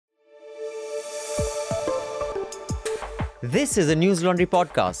This is a News Laundry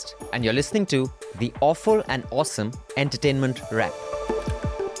podcast, and you're listening to the Awful and Awesome Entertainment Wrap.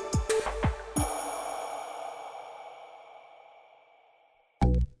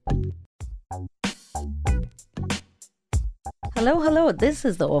 Hello. This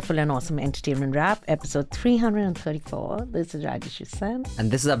is the Awful and Awesome Entertainment Wrap, episode 334. This is Rajesh Sen.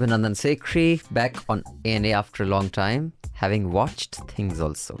 And this is Abhinandan Sekhri, back on AnA after a long time, having watched things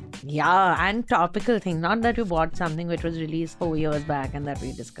also. Yeah, and topical thing. Not that you bought something which was released 4 years back and that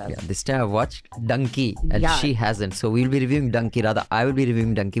we discussed. Yeah, this time I watched Donkey, and she hasn't. So we'll be reviewing Donkey. Rather, I will be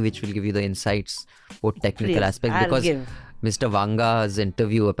reviewing Donkey, which will give you the insights or technical aspects. Because Mr. Vanga's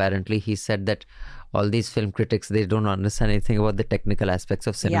interview, apparently, he said that all these film critics, they don't understand anything about the technical aspects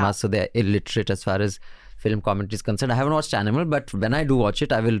of cinema, so they're illiterate as far as film commentary is concerned. I haven't watched Animal, but when I do watch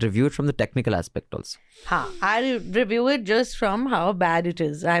it, I will review it from the technical aspect also. I'll review it just from how bad it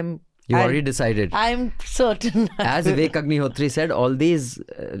is. You already decided. I'm certain. As Vivek Agnihotri said, all these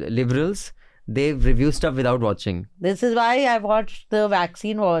liberals, they review stuff without watching. This is why I watched the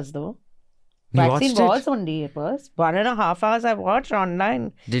Vaccine Wars though. Vaccine Wars only, it was 1.5 hours I watched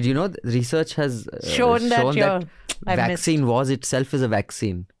online. Did you know research has shown that Vaccine Wars itself is a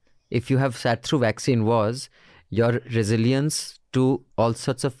vaccine. If you have sat through Vaccine Wars, your resilience to all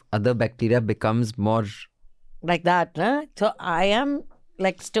sorts of other bacteria becomes more like that. Huh? So I am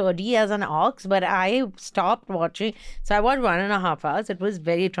like sturdy as an ox, but I stopped watching. So I watched 1.5 hours. It was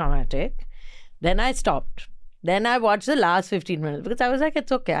very traumatic. Then I stopped. Then I watched the last 15 minutes because I was like,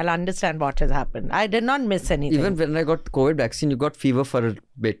 it's okay. I'll understand what has happened. I did not miss anything. Even when I got COVID vaccine, you got fever for a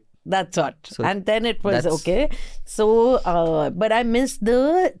bit. That's what. So and then it was okay. So, but I missed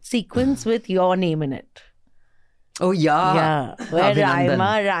the sequence with your name in it. Oh, yeah. Yeah. Where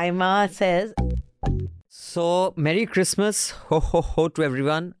Raima says. So, Merry Christmas. Ho, ho, ho to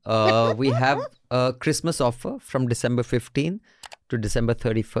everyone. We have a Christmas offer from December 15 to December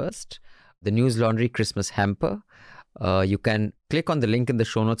 31st. The News Laundry Christmas Hamper. You can click on the link in the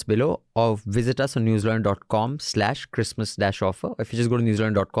show notes below or visit us on newslaundry.com/Christmas-offer. If you just go to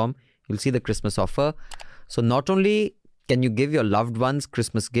newslaundry.com, you'll see the Christmas offer. So not only can you give your loved ones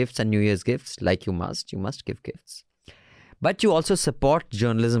Christmas gifts and New Year's gifts like you must give gifts, but you also support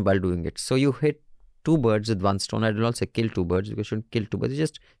journalism while doing it. So you hit two birds with one stone. I do not say kill two birds because you shouldn't kill two birds. You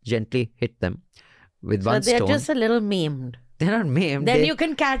just gently hit them with one stone. So they're just a little maimed. They're not maimed. Then you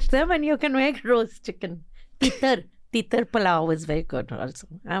can catch them and you can make roast chicken. Titar pulao is very good also.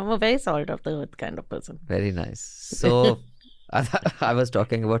 I'm a very salt of the earth kind of person. Very nice. So I was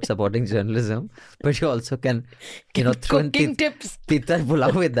talking about supporting journalism, but you also can, throw in tips. Titar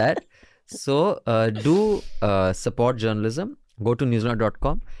pulao with that. So do support journalism. Go to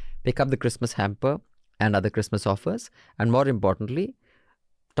newslaundry.com, pick up the Christmas hamper and other Christmas offers, and more importantly,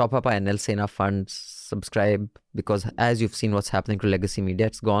 top up our NL Sena funds, subscribe, because as you've seen what's happening to legacy media,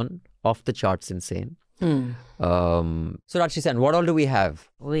 it's gone off the charts insane. So Rajesh Sen, what all do we have?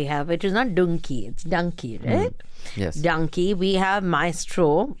 We have, it is not Donkey, it's Donkey, right? Yes. Donkey. We have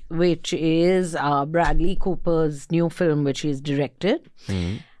Maestro, which is Bradley Cooper's new film, which he's directed.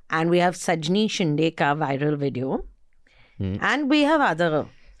 And we have Sajni Shinde ka viral video. And we have other.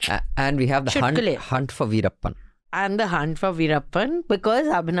 And we have the hunt for Veerappan. And the hunt for Veerappan, because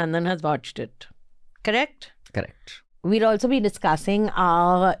Abhinandan has watched it. Correct? Correct. We'll also be discussing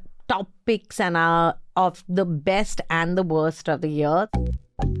our top picks and of the best and the worst of the year.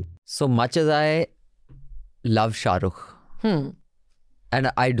 So much as I love Shah Rukh, and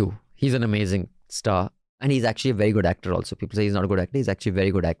I do, he's an amazing star. And he's actually a very good actor also. People say he's not a good actor. He's actually a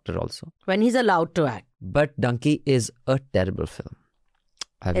very good actor also. When he's allowed to act. But Donkey is a terrible film.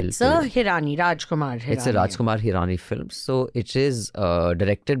 It's a Rajkumar Hirani. It's a Rajkumar Hirani film. So it is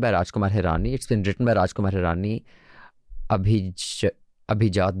directed by Rajkumar Hirani. It's been written by Rajkumar Hirani, Abhijat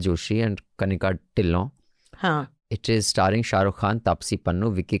Joshi and Kanika Tillon. It is starring Shah Rukh Khan, Taapsee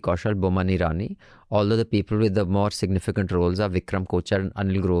Pannu, Vicky Kaushal, Bomani Rani. Although the people with the more significant roles are Vikram Kochar and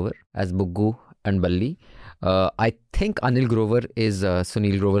Anil Grover as Buggu and Balli. I think Anil Grover is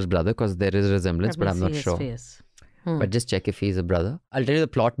Sunil Grover's brother because there is a resemblance, but I'm not sure. But just check if he's a brother. I'll tell you the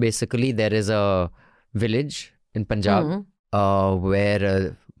plot. Basically, there is a village in Punjab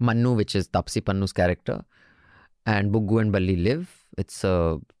where Mannu, which is Taapsee Pannu's character, and Buggu and Balli live. It's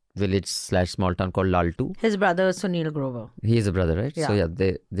a village/small town called Laltu. His brother is Sunil Grover. He is a brother, right? Yeah. So yeah,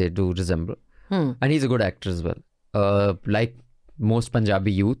 they do resemble. And he's a good actor as well. Like most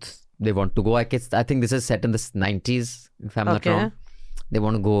Punjabi youth, they want to go. I think this is set in the 90s, if I'm not wrong. They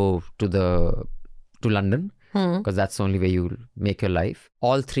want to go to London because that's the only way you make your life.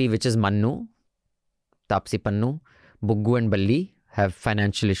 All three, which is Mannu, Taapsee Pannu, Buggu and Balli, have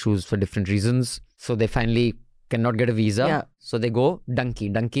financial issues for different reasons. So they finally cannot get a visa. So they go donkey.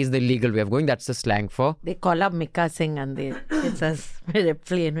 Donkey is the legal way of going. That's the slang for. They call up Mika Singh and it says,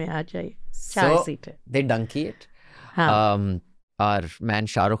 plane mein aa jaiye. So they donkey it. Our man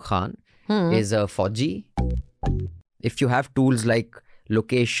Shah Rukh Khan is a Fauji. If you have tools like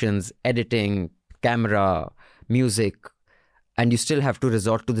locations, editing, camera, music, and you still have to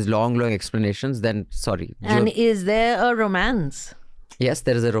resort to these long explanations, then sorry. And is there a romance? Yes,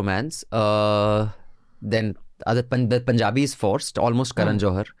 there is a romance. Then the Punjabi is forced, almost Karan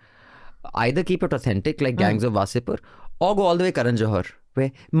Johar. Either keep it authentic like Gangs of Wasipur, or go all the way Karan Johar.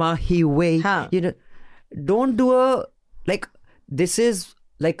 Where Mahi way, don't do a this is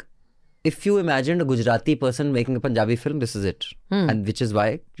like if you imagined a Gujarati person making a Punjabi film, this is it, and which is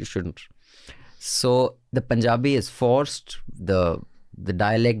why you shouldn't. So the Punjabi is forced, the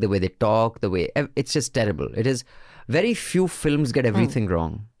dialect, the way they talk, the way it's just terrible. It is very few films get everything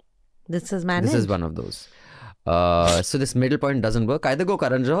wrong. This is managed. This is one of those. So this middle point doesn't work. Either go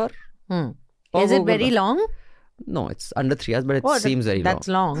Karan Johar. Is it very long? No, it's under 3 hours, but it seems very long. That's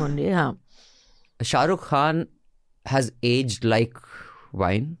long only, yeah. Shah Rukh Khan has aged like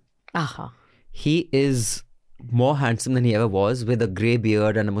wine. He is more handsome than he ever was, with a grey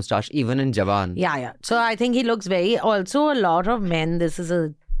beard and a moustache, even in Jawan. Yeah. So I think he looks also a lot of men, this is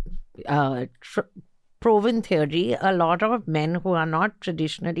a proven theory, a lot of men who are not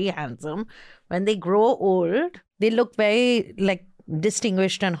traditionally handsome, when they grow old, they look very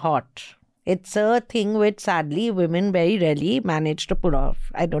distinguished and hot. It's a thing which sadly women very rarely manage to pull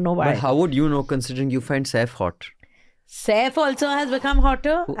off. I don't know why. But how would you know, considering you find Saif hot? Saif also has become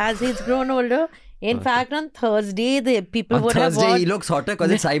hotter as he's grown older. In fact, on Thursday, the people would have On Thursday, he looks hotter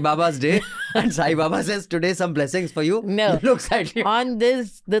because it's Sai Baba's day. And Sai Baba says, today some blessings for you. No. He looks at you. On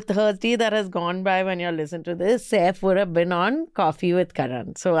the Thursday that has gone by when you listen to this, Saif would have been on Coffee with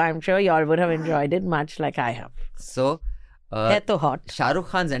Karan. So I'm sure y'all would have enjoyed it much like I have. So, Hai to hot. Shah Rukh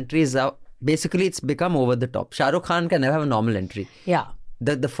Khan's entry is basically it's become over the top. Shah Rukh Khan can never have a normal entry. Yeah.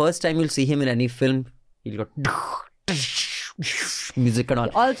 The first time you'll see him in any film, he'll go music and all.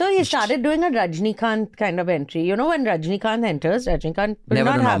 Also, he started doing a Rajnikant kind of entry. You know, when Rajnikant enters, Rajnikant will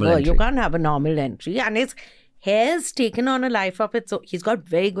not have you can't have a normal entry. And his hair's taken on a life of its own. He's got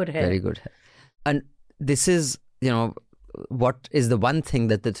very good hair. Very good hair. And this is, what is the one thing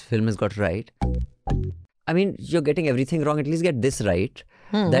that this film has got right. I mean, you're getting everything wrong. At least get this right.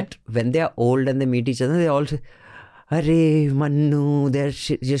 That when they are old and they meet each other, they all say, Arey, Manu, they're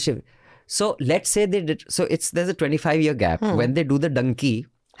just... So let's say they did. So there's a 25-year gap. When they do the donkey,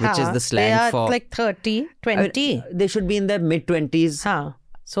 which is the slang for... They are like 30, 20. I mean, they should be in their mid-20s.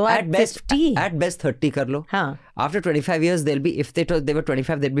 So at best 50. At best 30 kar lo. After 25 years, they'll be, if they were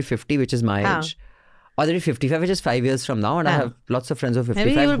 25, they'll be 50, which is my age. Or they'll be 55, which is 5 years from now. And I have lots of friends who are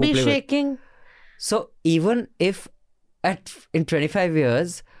 55. Maybe you'll be shaking. So even if in 25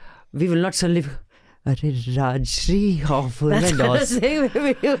 years, we will not suddenly... Rajshri offer and Chalo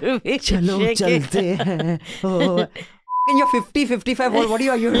chalte hain. Oh. You're 50, 55, what are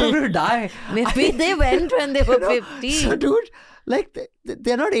you? You're going to die. Maybe they went when they were 50. So dude,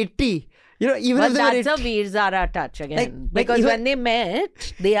 they're not 80. Even if that's a Veer Zara touch again. Because when they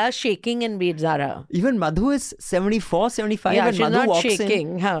met, they are shaking in Veer Zara. Even Madhu is 74, 75. Yeah, and she's Madhu not walks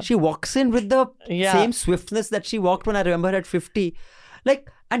shaking. In. She walks in with the same swiftness that she walked when I remember her at 50.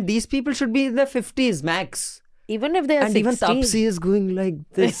 And these people should be in their 50s max. Even if they are 60. And even Tapsi is going like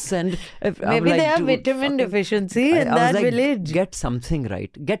this. And maybe they have vitamin deficiency in that village. Get something right.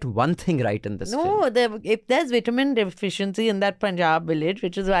 Get one thing right in this film. If there's vitamin deficiency in that Punjab village,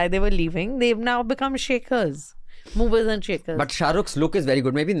 which is why they were leaving, they've now become shakers. Movers and shakers. But Shah Rukh's look is very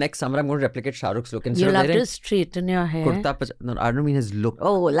good. Maybe next summer I'm going to replicate Shah Rukh's look. You'll have to straighten your hair. No, I don't mean his look.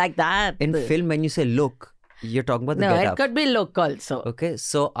 Oh, like that. In film, when you say look, you're talking about the get-up. No, it could be look also. Okay,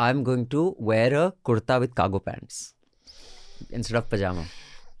 so I'm going to wear a kurta with cargo pants instead of pajama.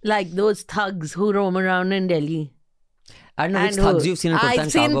 Like those thugs who roam around in Delhi. I don't know which thugs you've seen in kurta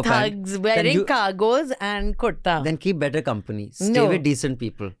and cargo pants. I've seen thugs wearing cargos and kurta. Then keep better company. Stay with decent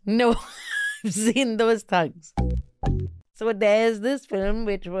people. No, I've seen those thugs. So there's this film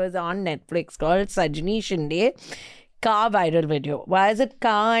which was on Netflix called Sajni Shinde. Car viral video. Why is it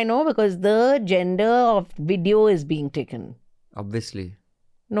car? I know, because the gender of video is being taken. Obviously.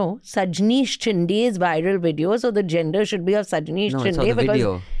 No, Sajni Shinde's viral video. So the gender should be of Sajni Shinde. It's because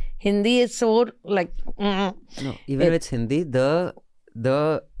video. Hindi is so like... No, even if it's Hindi, the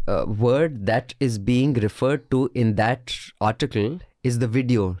word that is being referred to in that article is the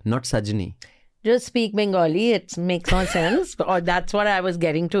video, not Sajni. Just speak Bengali. It makes no sense. Or that's what I was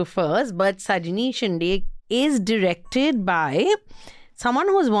getting to first. But Sajni Shinde is directed by someone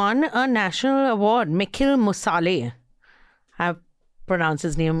who's won a national award, Nikhil Musale. I've pronounced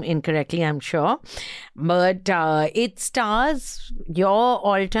his name incorrectly, I'm sure. But it stars your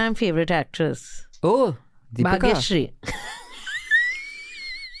all-time favorite actress. Oh, Deepika. Bhagyashree.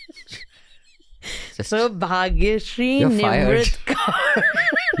 So Bhagyashree Nimrit Kaur.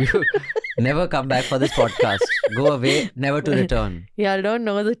 You never come back for this podcast. Go away, never to return. Y'all don't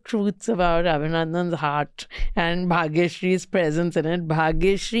know the truths about Abhinandan's heart and Bhagyashree's presence in it.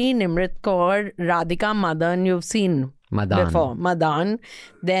 Bhagyashree, Nimrit Kaur, Radhika Madan, you've seen before. Madan.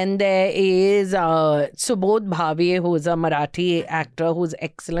 Then there is Subodh Bhave, who's a Marathi actor who's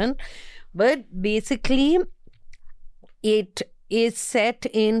excellent. But basically, it is set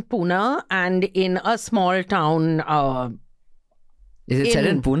in Pune and in a small town. Is it set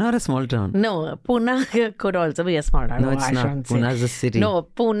in Pune or a small town? No, Pune could also be a small town. No, it's not. Pune is a city. No,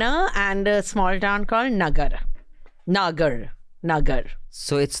 Pune and a small town called Nagar.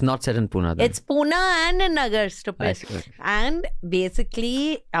 So it's not set in Pune then? It's Pune and Nagar, stupid. And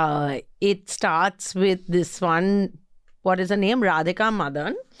basically, it starts with this one, what is her name? Radhika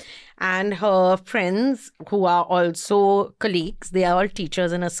Madan. And her friends who are also colleagues. They are all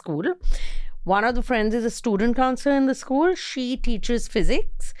teachers in a school. One of the friends is a student counselor in the school. She teaches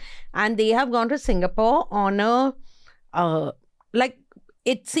physics. And they have gone to Singapore on a,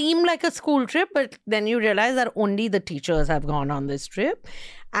 it seemed like a school trip, but then you realize that only the teachers have gone on this trip.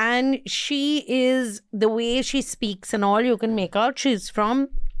 And she is, the way she speaks and all, you can make out she's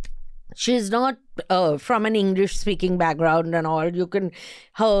not from an English-speaking background and all. You can,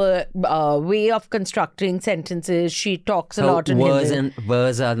 her way of constructing sentences, she talks a lot in Hindi. And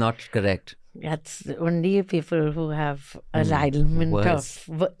words are not correct. That's only people who have misalignment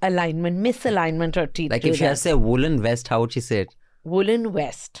or teeth. Like if she has to say woolen vest, how would she say it? Woolen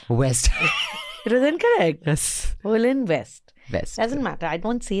vest. West. It was incorrect. Yes. Woolen vest. Vest. Doesn't matter. I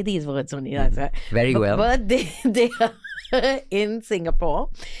don't say these words only. Very well. But they are in Singapore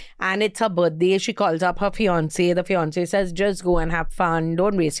and it's her birthday. She calls up her fiancé. The fiancé says, just go and have fun.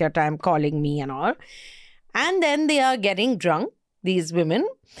 Don't waste your time calling me and all. And then they are getting drunk, these women.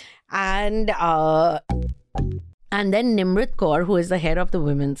 And then Nimrit Kaur, who is the head of the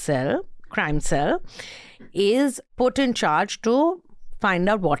women's cell, crime cell, is put in charge to find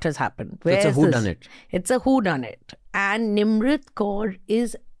out what has happened. So it's a whodunit. It's a whodunit. And Nimrit Kaur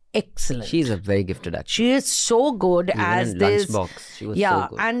is excellent. She's a very gifted actress. She is so good. Even as in this Lunchbox, she was yeah, so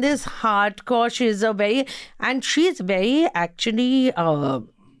good. and this hardcore, she's very actually a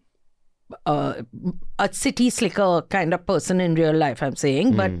city slicker kind of person in real life, I'm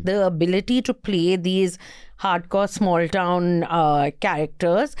saying. But the ability to play these hardcore small town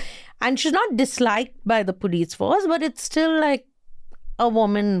characters, and she's not disliked by the police force, but it's still like a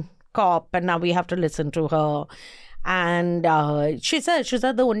woman cop, and now we have to listen to her. And she said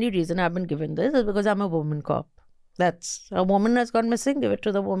the only reason I've been given this is because I'm a woman cop. That's a woman has gone missing, give it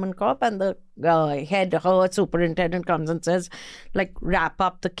to the woman cop, and the head, her superintendent comes and says, like, wrap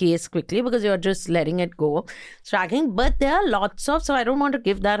up the case quickly because you're just letting it go. Striking. But there are lots of, so I don't want to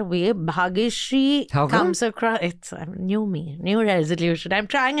give that away. Bhagyashree comes across, it's new resolution. I'm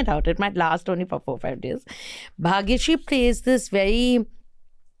trying it out. It might last only for 4-5 days. Bhagyashree plays this very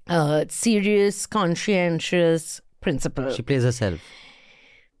serious, conscientious principal. She plays herself.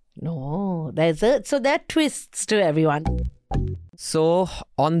 No, there are twists to everyone. So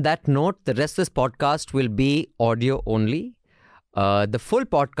on that note, the rest of this podcast will be audio only. The full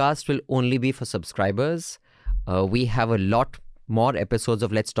podcast will only be for subscribers. We have a lot more episodes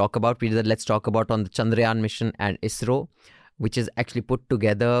of Let's Talk About. We did the Let's Talk About on the Chandrayaan mission and ISRO, which is actually put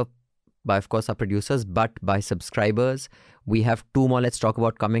together by, of course, our producers, but by subscribers. We have 2 more Let's Talk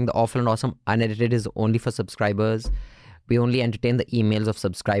About coming. The Awful and Awesome Unedited is only for subscribers. We only entertain the emails of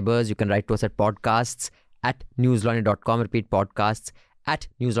subscribers. You can write to us at podcasts@newslaundry.com. Repeat,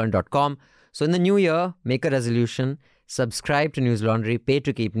 podcasts@newslaundry.com. So in the new year, make a resolution. Subscribe to News Laundry. Pay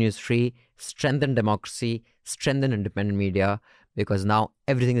to keep news free. Strengthen democracy. Strengthen independent media. Because now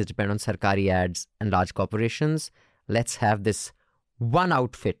everything is dependent on sarkari ads and large corporations. Let's have this one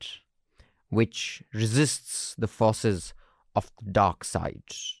outfit which resists the forces of the dark side.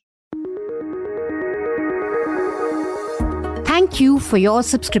 Thank you for your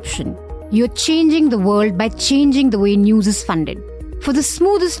subscription. You're changing the world by changing the way news is funded. For the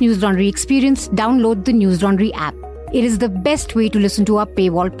smoothest News Laundry experience, download the News Laundry app. It is the best way to listen to our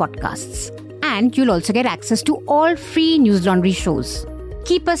paywall podcasts. And you'll also get access to all free News Laundry shows.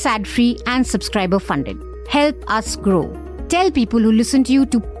 Keep us ad-free and subscriber funded. Help us grow. Tell people who listen to you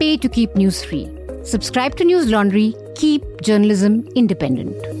to pay to keep news free. Subscribe to News Laundry. Keep journalism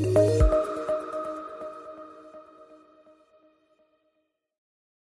independent.